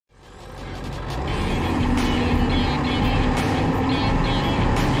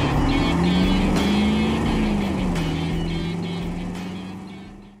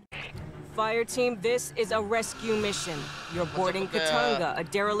Fireteam, this is a rescue mission. You're boarding Katanga, a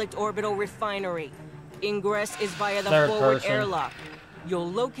derelict orbital refinery. Ingress is via the forward airlock.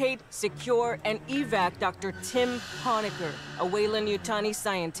 You'll locate, secure, and evac Dr. Tim Honecker, a Weyland-Yutani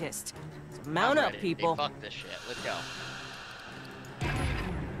scientist. So mount up, people. Hey, fuck this shit. Let's go.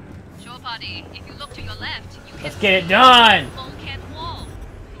 Sure, buddy. If you look to your left, you can... Let's get it done! Bulkhead wall.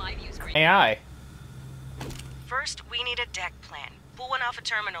 My view's great. AI. First, we need a deck plan. Pull one off a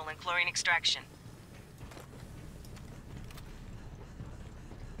terminal and chlorine extraction.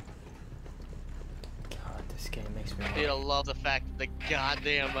 God, this game makes me... Dude, I love the fact that the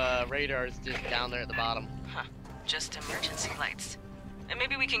goddamn radar is just down there at the bottom. Huh. Just emergency lights. And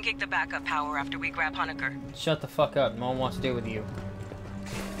maybe we can kick the backup power after we grab Honecker. Shut the fuck up. No one wants to deal with you.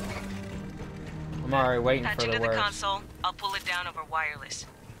 I'm already waiting for the words. Patch into the console. I'll pull it down over wireless.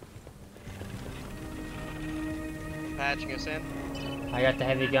 Patching us in. I got the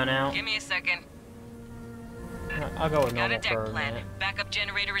heavy gun out. Give me a second. I'll go with Got normal a deck for a plan. minute. Backup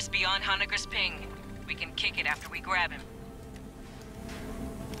generator is beyond Honecker's ping. We can kick it after we grab him.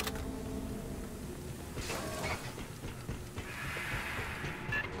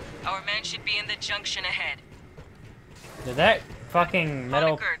 Our man should be in the junction ahead. Did that fucking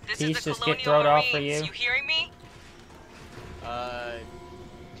metal Honecker, piece just get thrown off for you? You hearing me? I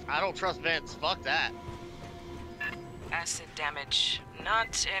don't trust Vince. Fuck that. Acid damage.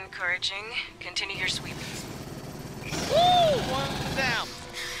 Not encouraging. Continue your sweep. Woo! One down.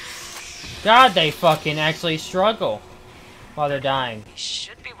 God, they fucking actually struggle while they're dying. He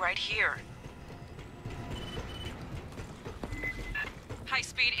should be right here. High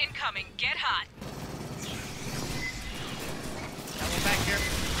speed incoming. Get hot. Got one back here.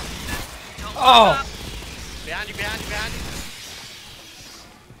 Don't Oh! stop. Behind you, behind you, behind you.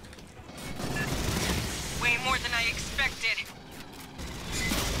 Way more than I expected.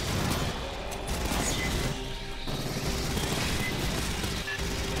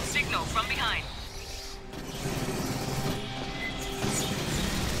 Signal from behind.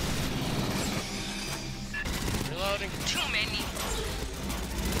 Reloading. Too many.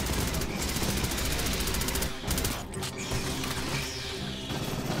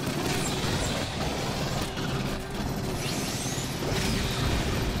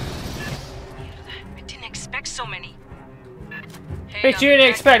 I didn't expect so many. Hey, Bitch, you didn't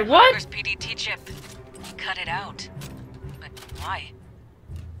expect what? PDT chip. He cut it out. But why?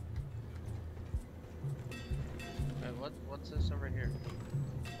 What's this over here?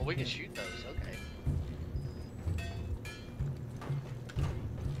 Oh, we can shoot those. Okay.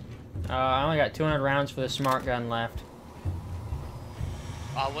 I only got 200 rounds for the smart gun left.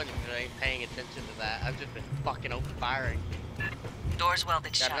 Oh, I wasn't really paying attention to that. I've just been fucking open firing. Door's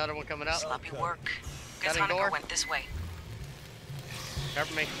welded Got shut. another one coming up. Sloppy work. Got Guess a door? Honecker went this way.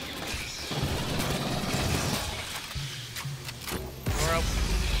 Cover me. Door open.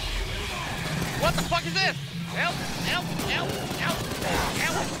 What the fuck is this? Help! Help! Help! Help!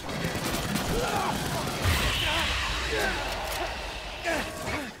 Help!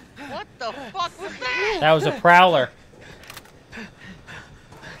 What the fuck was that? That was a prowler.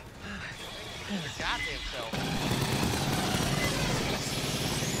 Goddamn self.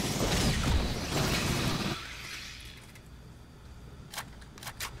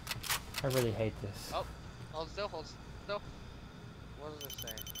 I really hate this. Oh, hold still, hold still. What does it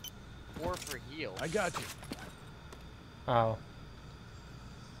say? 4 for heal. I got you. Oh.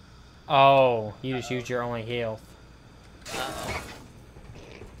 Oh, you just used your only health. Uh-oh.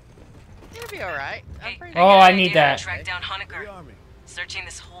 It'll be alright. Hey, Oh, I need that. Track down Honecker. The army. Searching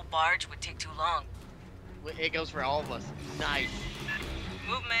this whole barge would take too long. It goes for all of us. Nice.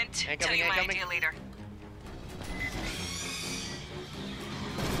 Movement. Tell Incoming, you my incoming. idea later.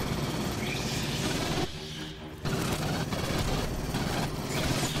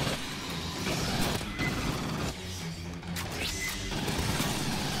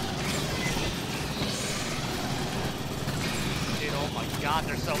 Dude, oh my god,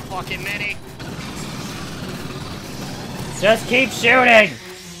 there's so fucking many. Just keep shooting!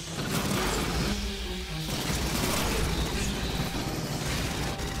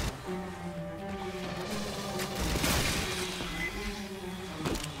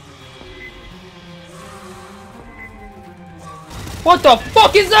 What the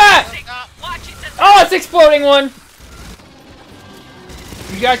fuck is that? Oh, it's exploding one!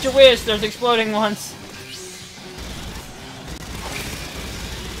 You got your wish, there's exploding ones.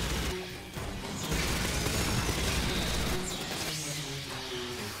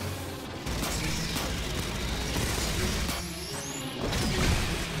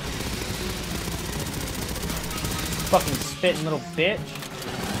 Fucking spitting little bitch.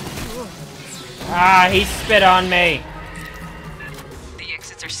 Ah, he spit on me. The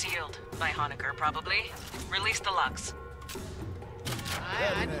exits are sealed. By Honecker, probably. Release the locks.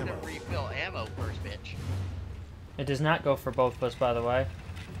 I need to refill ammo first, bitch. It does not go for both of us, by the way.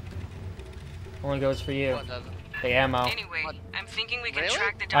 Only goes for you. What doesn't? The ammo. Anyway, What? I'm thinking we can Really?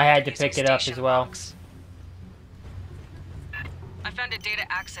 track the I had to using pick it up station as well. logs. I found a data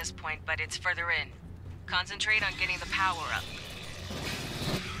access point, but it's further in. Concentrate on getting the power up.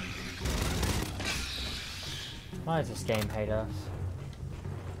 Why does this game hate us?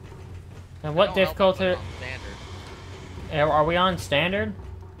 And I what don't know if difficulty? I'm on standard. Are we on standard?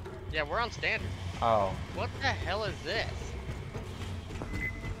 Yeah, we're on standard. Oh. What the hell is this?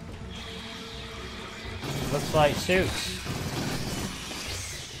 Looks like suits.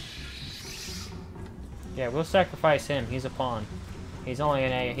 Yeah, we'll sacrifice him. He's a pawn. He's only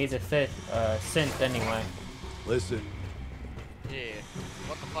he's a synth anyway. Listen. Yeah.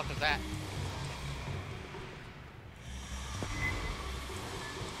 What the fuck is that?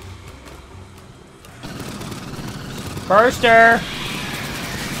 Burster!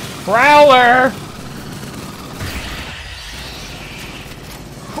 Growler!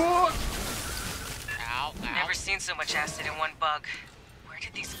 Ow, ow. Never seen so much acid in one bug. Where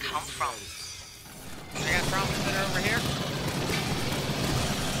did these come from? I got trauma center over here.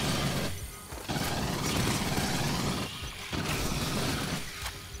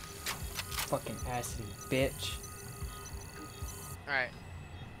 Fucking acidy bitch. Alright.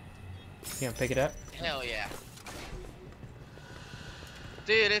 You gonna pick it up? Hell yeah.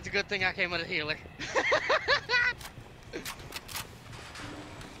 Dude, it's a good thing I came with a healer.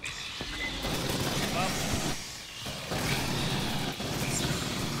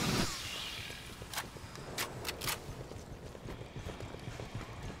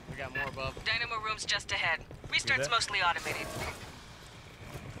 We got more above. Dynamo room's just ahead. Restart's mostly automated.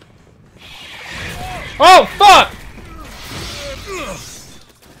 Oh, fuck!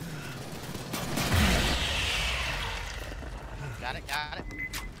 Got it, got it.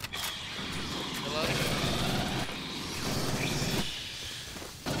 Reloading.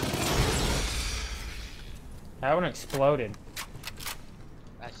 That one exploded.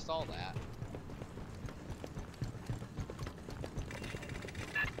 I saw that.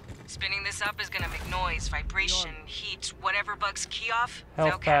 Spinning this up is gonna make noise, vibration, heat, whatever bugs key off, they'll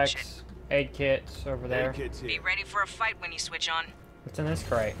Health catch packs, it. aid kits over there. Be ready for a fight when you switch on. What's in this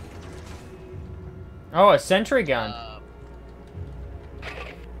crate? Oh, a sentry gun.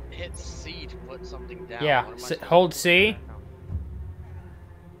 Hit C to put something down. Yeah, What am I supposed hold to do? C.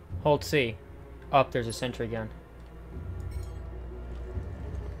 Hold C. Up, there's a sentry gun.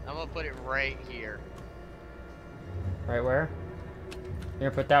 I'm gonna put it right here. Right where? You're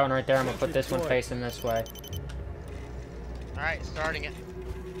gonna put that one right there. I'm gonna put this one facing this way. Alright, starting it.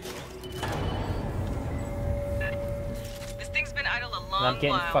 This thing's been idle a long I'm getting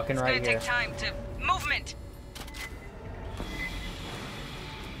while. fucking It's right gonna here. take time to movement.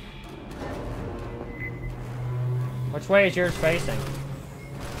 Which way is yours facing?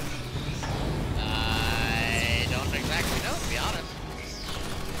 I don't exactly know, to be honest.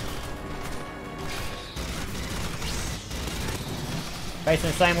 Facing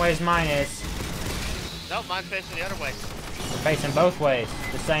the same way as mine is. Nope, mine's facing the other way. We're facing both ways,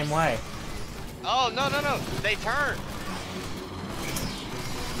 the same way. Oh, no, no, no. They turn.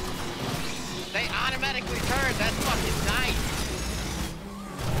 They automatically turn. That's fucking nice.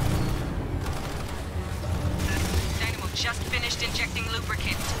 Dynamo just finished injecting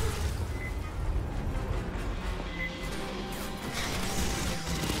lubricant.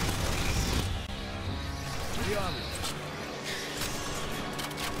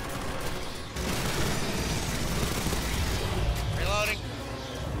 Reloading.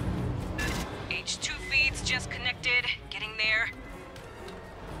 H2 feeds just connected. Getting there.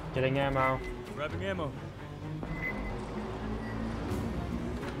 Getting ammo. Grabbing ammo.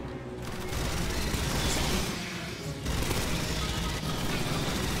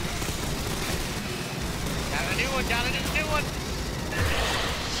 Got a new one, got a new one.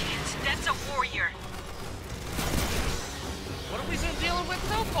 Shit, that's a warrior. What have we been dealing with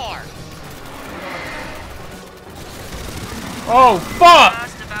so far? Oh, fuck!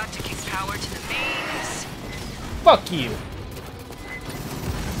 Just about to kick power to the mains. Fuck you.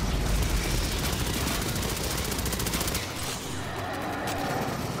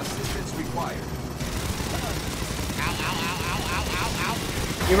 Assistance required. Ow, ow, ow, ow, ow, ow,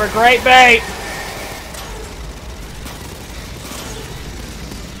 ow. You were great bait!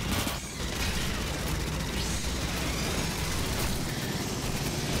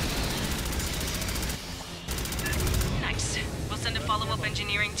 Nice. We'll send a follow-up top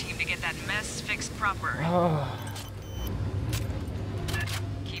engineering team to get that mess fixed proper. Oh.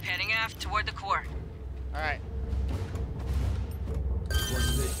 Keep heading aft toward the core. Alright.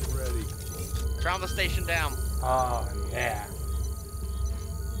 Station ready. Trauma station down. Oh, yeah.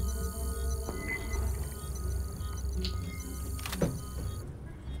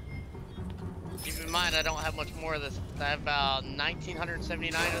 Keep in mind, I don't have much more of this. I have about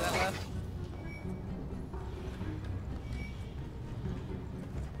 1,979 of that left.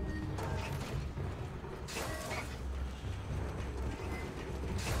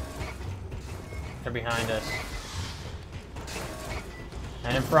 They're behind us.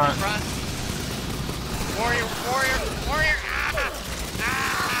 And in front. Warrior, warrior, warrior! Ah!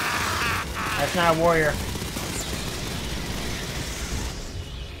 Ah! That's not a warrior.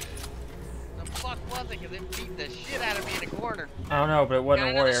 The fuck was it? Because it beat the shit out of me in a corner. I don't know, but it wasn't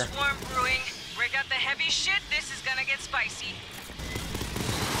a Got another warrior. swarm brewing. Break out the heavy shit. This is gonna get spicy.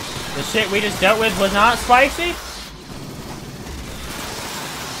 The shit we just dealt with was not spicy?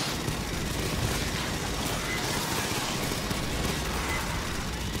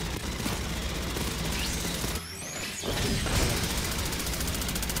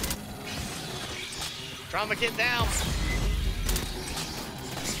 Trauma kit down.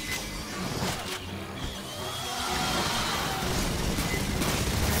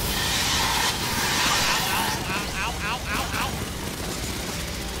 Ow, ow, ow, ow, ow.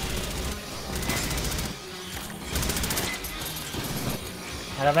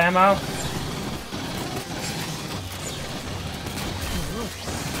 Out of ammo?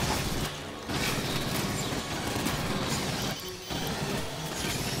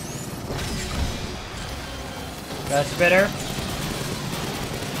 Got a spitter.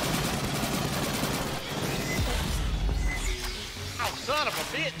 Oh, son of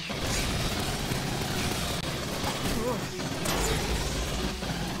a bitch.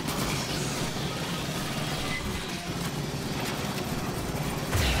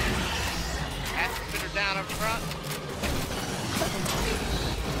 Have to spit her down up front.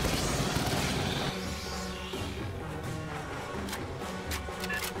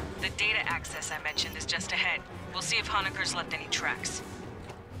 The data access I mentioned is just ahead. We'll see if Honecker's left any tracks.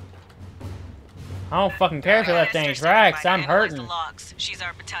 I don't fucking care if he left any Esther's tracks. standing I'm by to analyze hurting. the logs. She's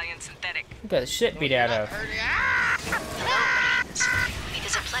our battalion synthetic. Got the shit beat out of. Hello, Marines. It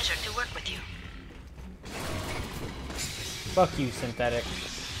is a pleasure to work with you. Fuck you, synthetic.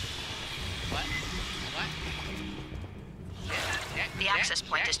 What? What? The access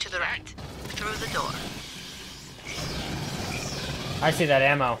point is to the right. Through the door. I see that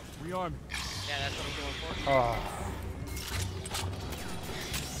ammo. Rearm. Yeah, that's what I'm going for. Oh.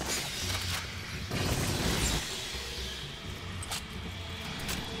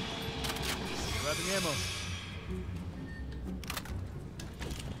 Grabbing ammo.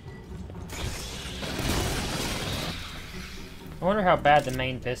 I wonder how bad the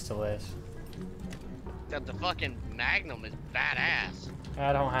main pistol is. That the fucking Magnum is badass.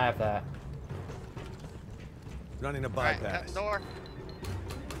 I don't have that. Running a Alright, cut bypass. the door.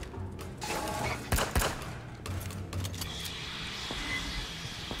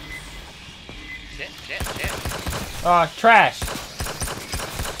 Shit. Oh, trash.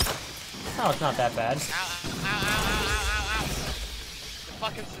 Oh, it's not that bad. Ow. The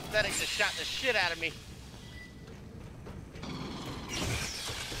fucking synthetic just shot the shit out of me.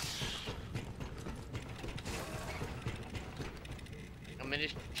 I'm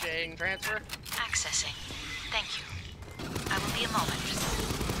initiating transfer. Accessing. Thank you. I will be a moment.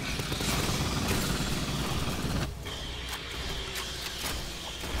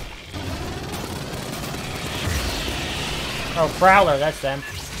 Oh, Prowler, that's them.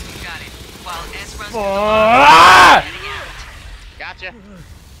 Got it. While S runs Ah! heading out. Gotcha.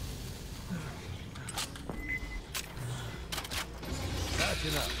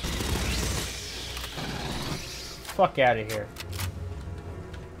 Patching up. Fuck out of here.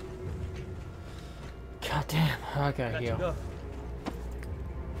 God damn, I gotta Patching heal. up.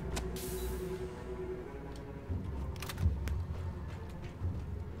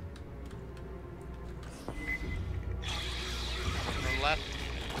 On the left.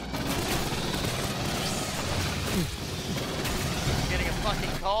 Getting a fucking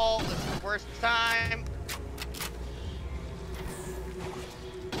call. This is the worst time.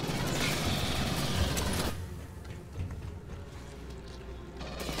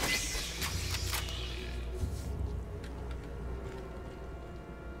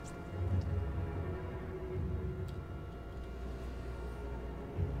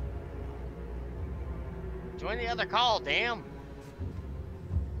 Join the other call, damn.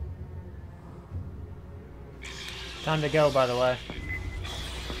 Time to go, by the way.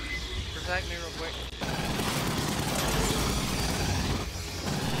 sec me real quick.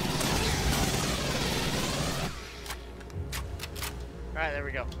 Alright, there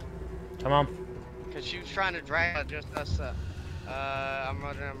we go. Come on. Because she was trying to drag out just us. I'm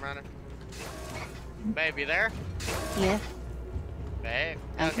running. Baby, there? Yeah. Babe?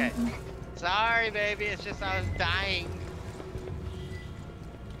 Okay. Sorry, baby. It's just I was dying.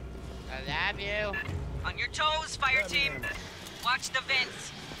 I love you. On your toes, fire team. Watch the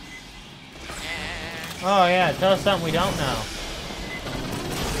vents. Oh yeah, tell us something we don't know.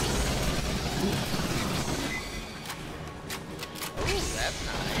 Ooh, that's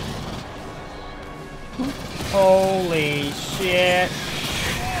nice. Holy shit.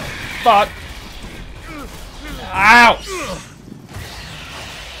 Fuck. Ow!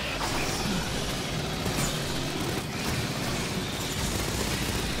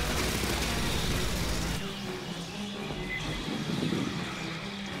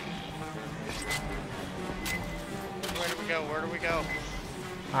 Where do we go?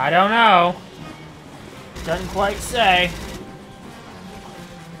 I don't know. Doesn't quite say.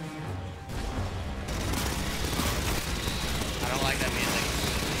 I don't like that music.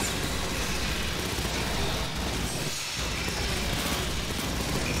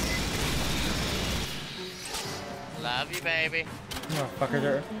 Love you, baby. Motherfuckers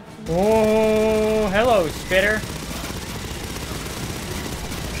are. Oh, hello, spitter.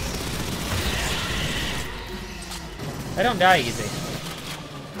 I don't die easy.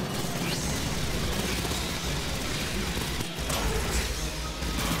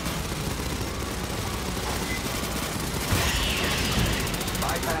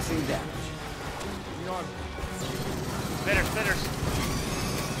 Bypassing damage. Spitters.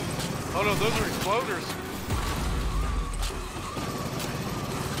 Oh no, those are exploders.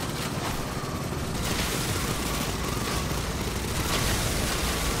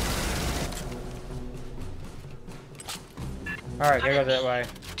 Alright, gotta go that way.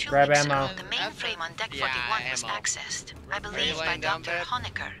 2 Grab weeks ammo. ago, the mainframe on Deck Yeah, 41 was ammo. accessed. I believe you by laying down Dr. bed?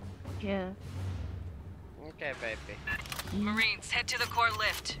 Honecker. Yeah. Okay, baby. Marines, head to the core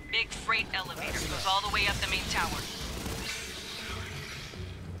lift. Big freight elevator goes all the way up the main tower.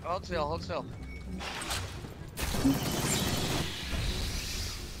 Hold still.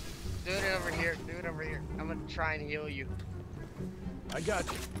 Do it over here. I'm gonna try and heal you. I got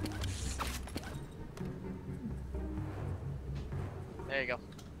you. There you go.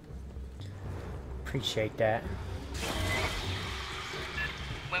 Appreciate that.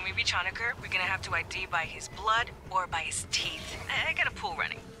 When we reach Honecker, we're gonna have to ID by his blood or by his teeth. I got a pool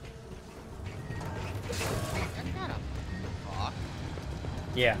running. That's not a fuck.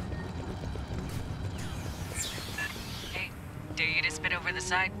 Yeah. Hey, dare you to spit over the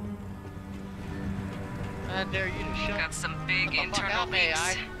side? I dare you to shut Got some big What the fuck internal out, may leaks.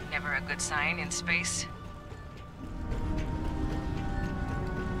 I? Never a good sign in space.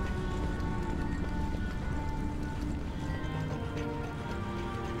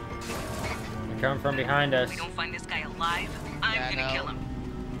 They're coming from behind us. If we don't find this guy alive, I'm Yeah, I gonna know. kill him.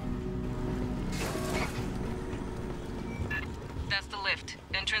 That's the lift.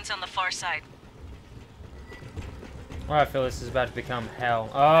 Entrance on the far side. Oh, I feel this is about to become hell.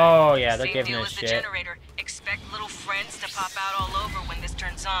 Oh, yeah, they're Same giving deal us as the shit. generator. Expect little friends to pop out all over when this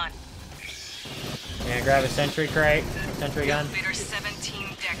turns on. Yeah, grab a sentry crate. Sentry gun. Elevator 17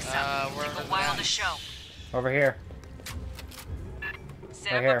 decks up. where Take a is while that? to show. Over here.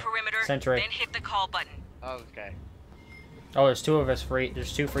 Set Right up here. a perimeter, Sentry. then hit the call button. Okay. Oh, there's two of us for each.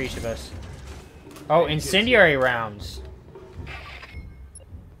 There's two for each of us. Oh, incendiary rounds.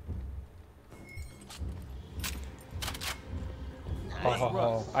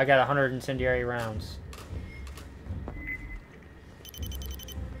 Oh, I got 100 incendiary rounds.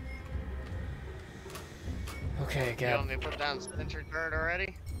 Okay, You want good. me to put down sentry turret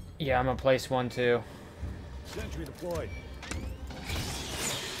already? Yeah, I'm gonna place one too. Sentry deployed.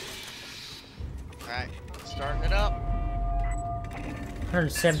 Alright, starting it up.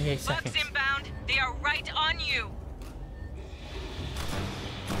 178 Bugs seconds. inbound. They are right on you.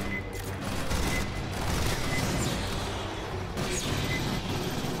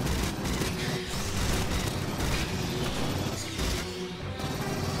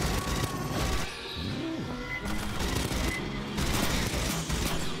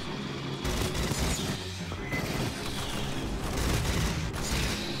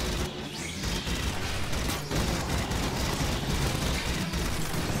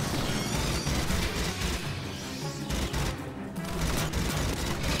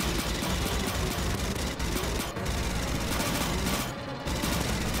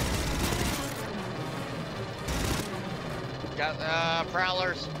 Got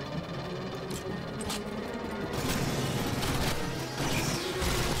prowlers.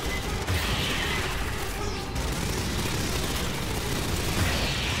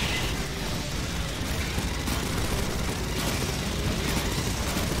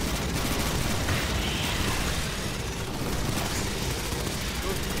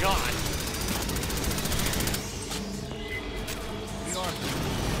 god.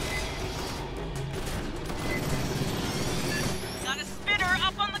 Got a spinner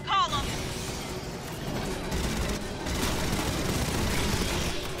up on the column.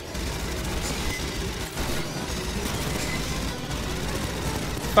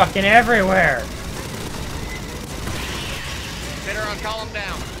 Fucking everywhere. Spinner on column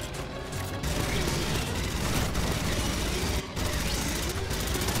down.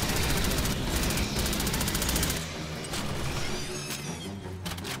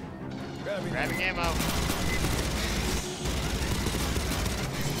 Grabbing ammo.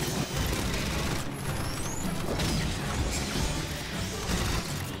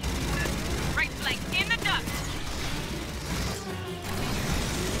 Right flank in the duct.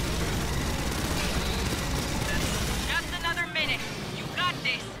 Just another minute. You got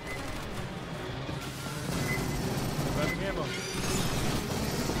this. Grabbing ammo.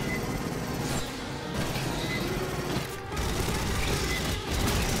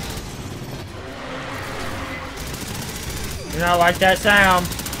 Do not like that sound.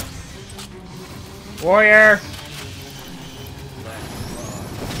 Warrior.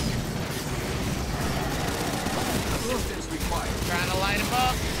 Assistance required. Trying to light him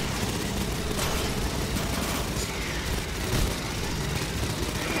up.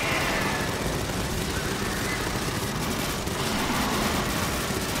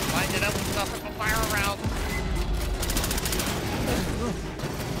 Lighting it up with stuff from fire around.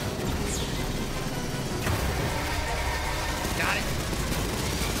 Got it.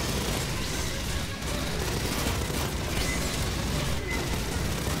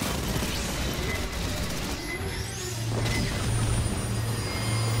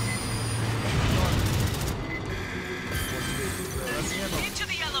 Into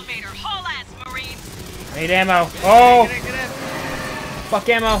the elevator. Haul ass, Marines. I need ammo. Oh, Get in. fuck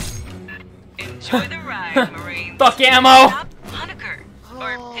ammo. Enjoy the ride, Marines. Fuck ammo. Stop Honecker.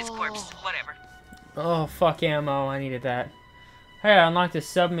 Or his corpse, whatever. Oh, fuck ammo. I needed that. Hey, I unlocked a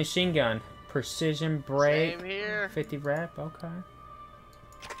submachine gun. Precision break. Same here. 50 rep. Okay.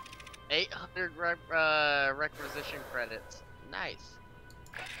 800 requisition credits. Nice.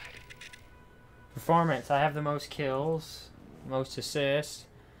 Performance. I have the most kills, most assists.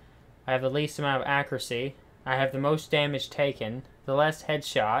 I have the least amount of accuracy. I have the most damage taken, the less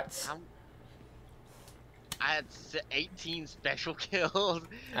headshots. I had 18 special kills.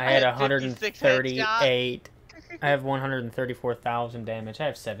 I had 56 138. headshots. I have 134,000 damage. I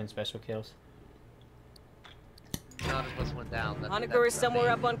have 7 special kills. None of us went down. Honecker is somewhere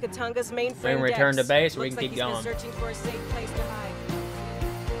up on Katanga's mainframe. We can return to decks. base, or we Looks can like keep he's been going. searching for a safe place to hide.